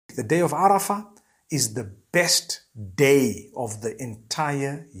The day of Arafah is the best day of the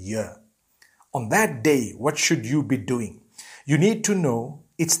entire year. On that day, what should you be doing? You need to know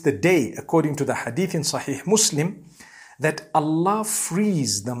it's the day, according to the hadith in Sahih Muslim, that Allah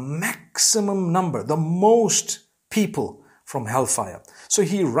frees the maximum number, the most people from hellfire. So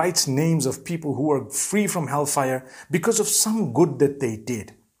He writes names of people who are free from hellfire because of some good that they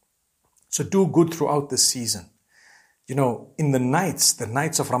did. So do good throughout the season. You know, in the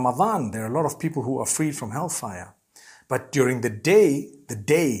nights of Ramadan, there are a lot of people who are freed from hellfire. But during the day,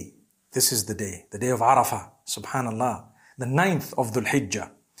 this is the day of Arafah, subhanallah, the 9th of Dhul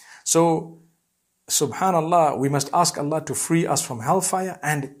Hijjah. So, subhanallah, we must ask Allah to free us from hellfire,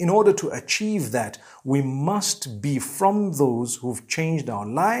 and in order to achieve that, we must be from those who've changed our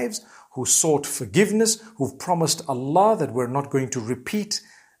lives, who sought forgiveness, who've promised Allah that we're not going to repeat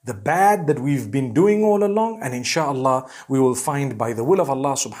the bad that we've been doing all along, and inshallah we will find by the will of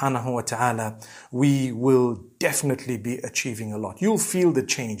Allah subhanahu wa ta'ala, we will definitely be achieving a lot. You'll feel the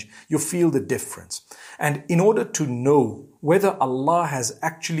change, you'll feel the difference. And in order to know whether Allah has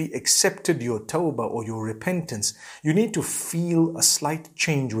actually accepted your tawbah or your repentance, you need to feel a slight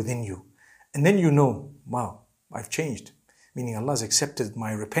change within you. And then you know, wow, I've changed. Meaning Allah has accepted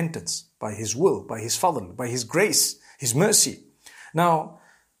my repentance by His will, by His fadl, by His grace, His mercy. Now,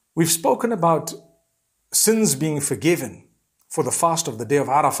 we've spoken about sins being forgiven for the fast of the day of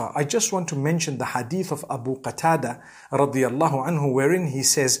Arafah. I just want to mention the hadith of Abu Qatada radiyallahu anhu, wherein he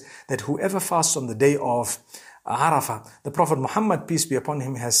says that whoever fasts on the day of Arafah, the Prophet Muhammad, peace be upon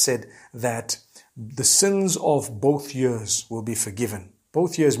him, has said that the sins of both years will be forgiven.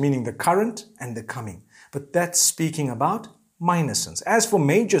 Both years meaning the current and the coming. But that's speaking about minor sins. As for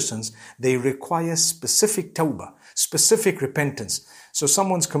major sins, they require specific tawbah, specific repentance. So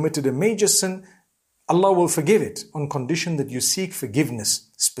someone's committed a major sin, Allah will forgive it on condition that you seek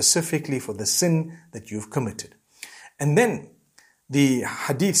forgiveness specifically for the sin that you've committed. And then the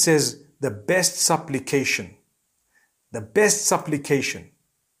hadith says the best supplication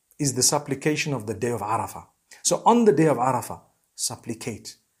is the supplication of the day of Arafah. So on the day of Arafah,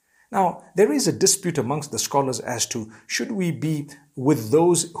 supplicate. Now, there is a dispute amongst the scholars as to should we be with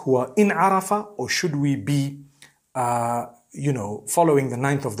those who are in Arafah or should we be following the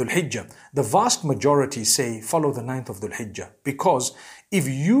 9th of Dhul Hijjah. The vast majority say follow the 9th of Dhul Hijjah, because if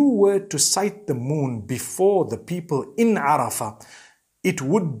you were to sight the moon before the people in Arafah, it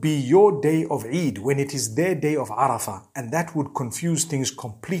would be your day of Eid when it is their day of Arafah, and that would confuse things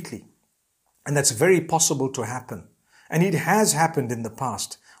completely. And that's very possible to happen. And it has happened in the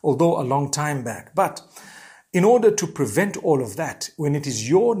past, although a long time back. But in order to prevent all of that, when it is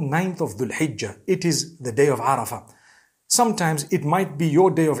your 9th of Dhul Hijjah, it is the day of Arafah. Sometimes it might be your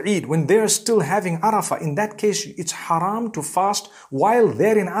day of Eid when they're still having Arafah. In that case, it's haram to fast while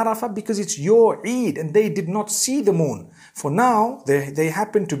they're in Arafah because it's your Eid and they did not see the moon. For now, they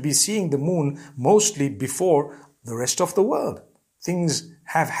happen to be seeing the moon mostly before the rest of the world. Things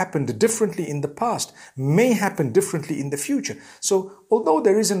have happened differently in the past, may happen differently in the future. So, although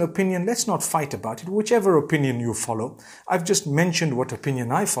there is an opinion, let's not fight about it. Whichever opinion you follow, I've just mentioned what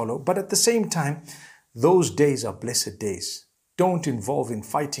opinion I follow, but at the same time, those days are blessed days. Don't involve in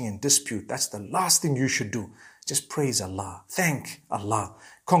fighting and dispute. That's the last thing you should do. Just praise Allah. Thank Allah.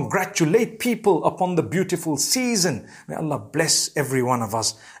 Congratulate people upon the beautiful season. May Allah bless every one of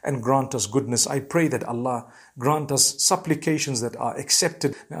us and grant us goodness. I pray that Allah grant us supplications that are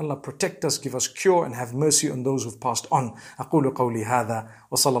accepted. May Allah protect us, give us cure and have mercy on those who've passed on. أقول قولي هذا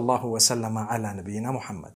وصلى الله وسلم على نبينا محمد.